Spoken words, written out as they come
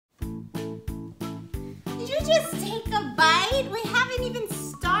Did you just take a bite? We haven't even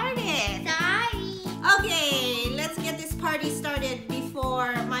started. Sorry. Okay, let's get this party started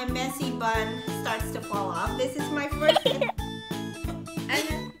before my messy bun starts to fall off. This is my first...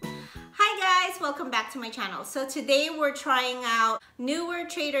 Hi guys, welcome back to my channel. So today we're trying out newer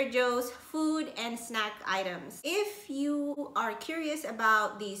Trader Joe's food and snack items. If you are curious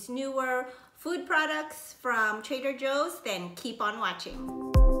about these newer food products from Trader Joe's, then keep on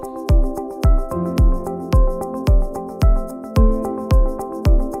watching.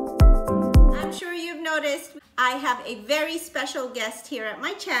 I'm sure you've noticed I have a very special guest here at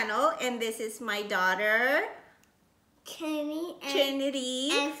my channel, and this is my daughter,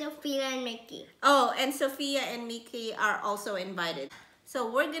 Trinity, and Sophia and Mickey. Oh, and Sophia and Mickey are also invited.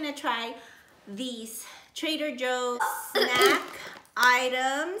 So we're gonna try these Trader Joe's snack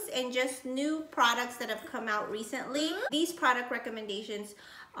items and just new products that have come out recently. These product recommendations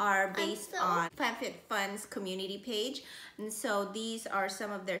are based on Fabfitfun's community page, and so these are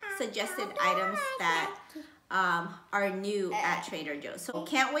some of their suggested items that are new at Trader Joe's. So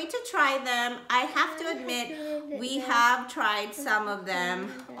can't wait to try them. I have to admit, we have tried some of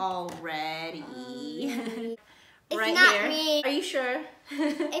them already. Right not here. Me. Are you sure?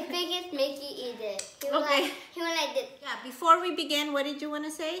 I think it's Mickey eat it. He was like this. Yeah, before we begin, what did you want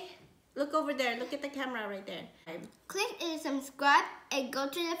to say? Look over there. Look at the camera right there. Click and subscribe and go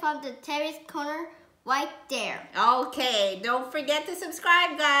to the from the terrace corner right there. Okay, don't forget to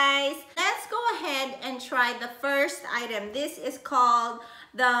subscribe, guys. Let's go ahead and try the first item. This is called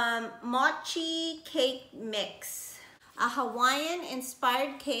the Mochi Cake Mix. A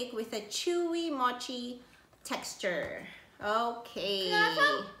Hawaiian-inspired cake with a chewy mochi texture. Okay.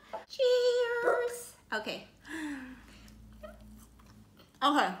 Cheers. Okay.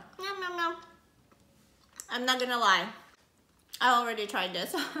 Okay. Nom, nom, nom. I'm not gonna lie. I already tried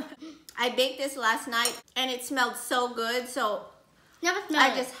this. I baked this last night and it smelled so good, so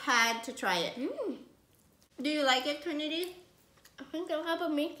I just had to try it. Do you like it, Trinity? I think I'll have a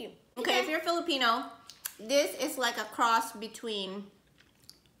Mickey. Okay, if you're Filipino, this is like a cross between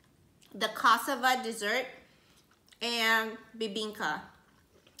the cassava dessert and bibingka.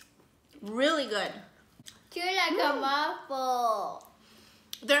 Really good. You're like a muffle.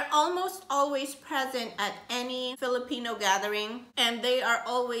 They're almost always present at any Filipino gathering, and they are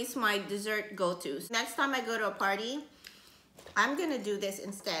always my dessert go-tos. Next time I go to a party, I'm gonna do this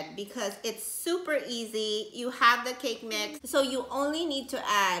instead because it's super easy. You have the cake mix, so you only need to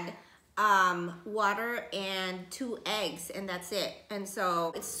add water and 2 eggs, and that's it. And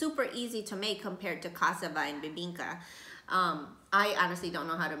so it's super easy to make compared to cassava and bibingka. I honestly don't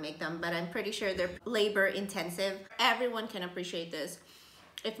know how to make them, but I'm pretty sure they're labor intensive. Everyone can appreciate this.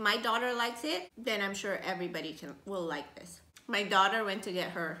 If my daughter likes it, then I'm sure everybody will like this. My daughter went to get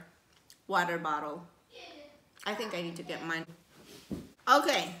her water bottle. I think I need to get mine.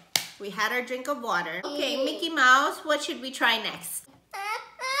 Okay, we had our drink of water. Okay, Mickey Mouse, what should we try next?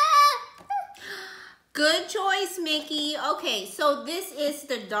 Good choice, Mickey. Okay, so this is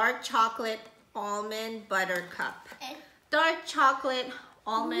the dark chocolate almond butter cup. Dark chocolate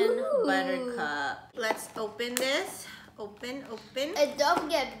almond butter cup. Let's open this. Open. And don't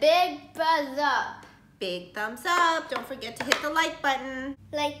forget, big thumbs up. Big thumbs up. Don't forget to hit the like button.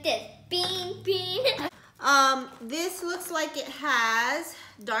 Like this. Bean, bean. This looks like it has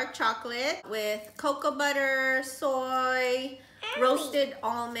dark chocolate with cocoa butter, soy, roasted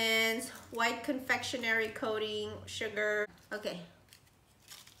almonds, white confectionery coating, sugar. Okay.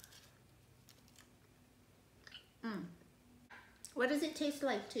 What does it taste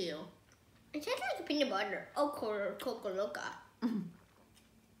like to you? It tastes like peanut butter. Oh, Coca-Cola.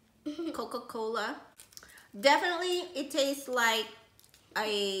 Coca-Cola. Definitely, it tastes like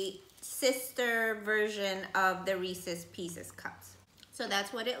a sister version of the Reese's Pieces cups. So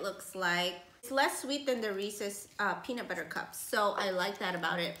that's what it looks like. It's less sweet than the Reese's peanut butter cups. So I like that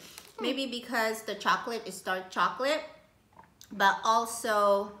about it. Maybe because the chocolate is dark chocolate, but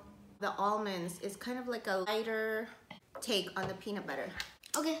also the almonds is kind of like a lighter take on the peanut butter.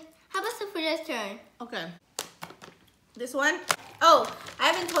 Okay. How about Sophia's turn? Okay. This one? Oh, I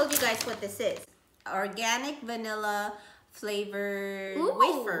haven't told you guys what this is. Organic vanilla flavored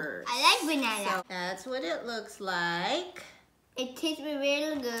wafers. I like vanilla. So that's what it looks like. It tastes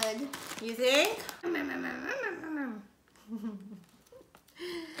really good. You think?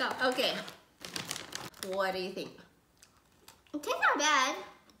 Go. Okay. What do you think? It tastes not bad.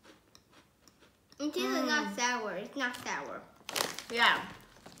 It tastes not sour. It's not sour. Yeah.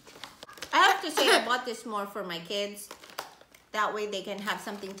 I have to say I bought this more for my kids. That way they can have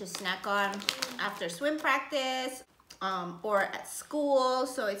something to snack on after swim practice or at school,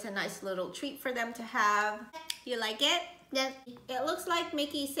 so it's a nice little treat for them to have. You like it? Yes. It looks like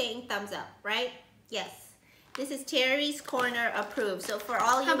Mickey's saying thumbs up, right? Yes. This is Terry's Corner approved. So for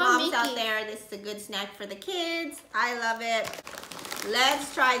all you moms out there, this is a good snack for the kids. I love it.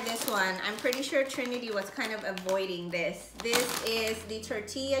 Let's try this one. I'm pretty sure Trinity was kind of avoiding this. This is the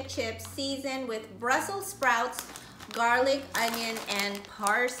tortilla chips seasoned with Brussels sprouts, garlic, onion, and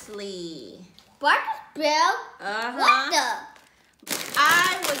parsley. Brussels sprouts? What the?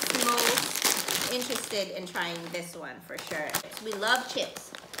 I was most interested in trying this one for sure. We love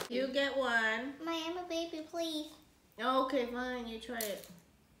chips. You get one. I'm a baby, please. Okay, fine. You try it.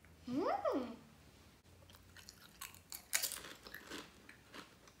 Mmm.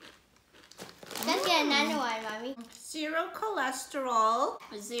 Let's get another one, Mommy. 0 cholesterol,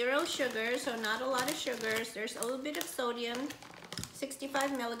 0 sugar, so not a lot of sugars. There's a little bit of sodium,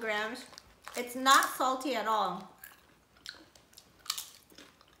 65 milligrams. It's not salty at all.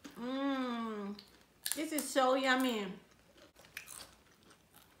 Mmm. This is so yummy.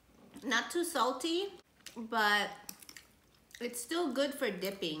 Not too salty, but it's still good for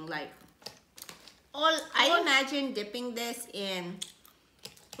dipping. Like, I imagine dipping this in,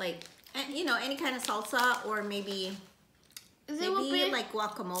 like, you know, any kind of salsa or maybe like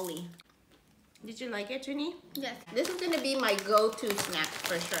guacamole. Did you like it, Trini? Yes. This is gonna be my go-to snack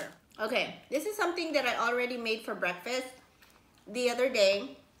for sure. Okay, this is something that I already made for breakfast the other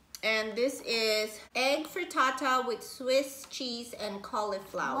day. And this is egg frittata with Swiss cheese and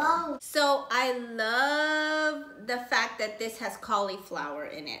cauliflower. Wow. So I love the fact that this has cauliflower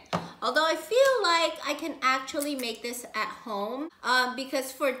in it. Although I feel like I can actually make this at home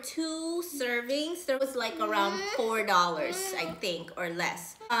because for 2 servings, there was like around $4, I think, or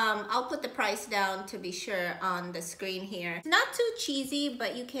less. I'll put the price down to be sure on the screen here. It's not too cheesy,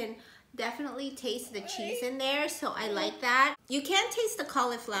 but you can definitely taste the cheese in there, so I like that. You can't taste the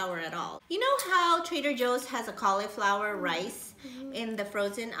cauliflower at all. You know how Trader Joe's has a cauliflower rice in the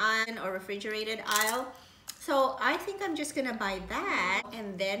frozen aisle or refrigerated aisle? So I think I'm just gonna buy that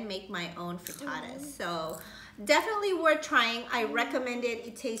and then make my own frittatas. So definitely worth trying. I recommend it.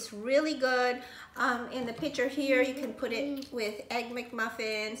 It tastes really good. In the picture here, you can put it with Egg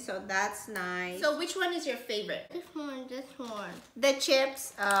McMuffin, so that's nice. So which one is your favorite? This one. The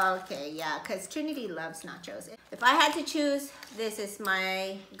chips? Okay, yeah, because Trinity loves nachos. If I had to choose, this is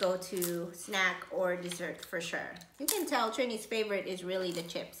my go-to snack or dessert for sure. You can tell Trinity's favorite is really the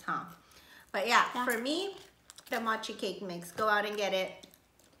chips, huh? But yeah, for me, the Mochi Cake mix. Go out and get it.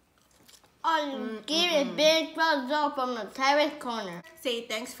 Give it a big thumbs up from the Terry's Corner. Say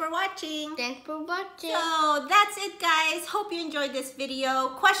thanks for watching. Thanks for watching. So that's it, guys. Hope you enjoyed this video.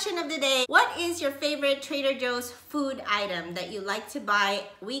 Question of the day: what is your favorite Trader Joe's food item that you like to buy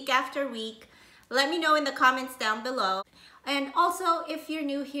week after week? Let me know in the comments down below. And also, if you're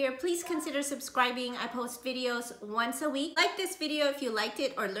new here, please consider subscribing. I post videos once a week. Like this video if you liked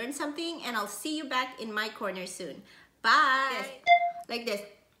it or learned something, and I'll see you back in my corner soon. Bye. Like this.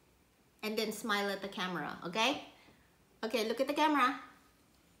 And then smile at the camera, okay? Okay, look at the camera.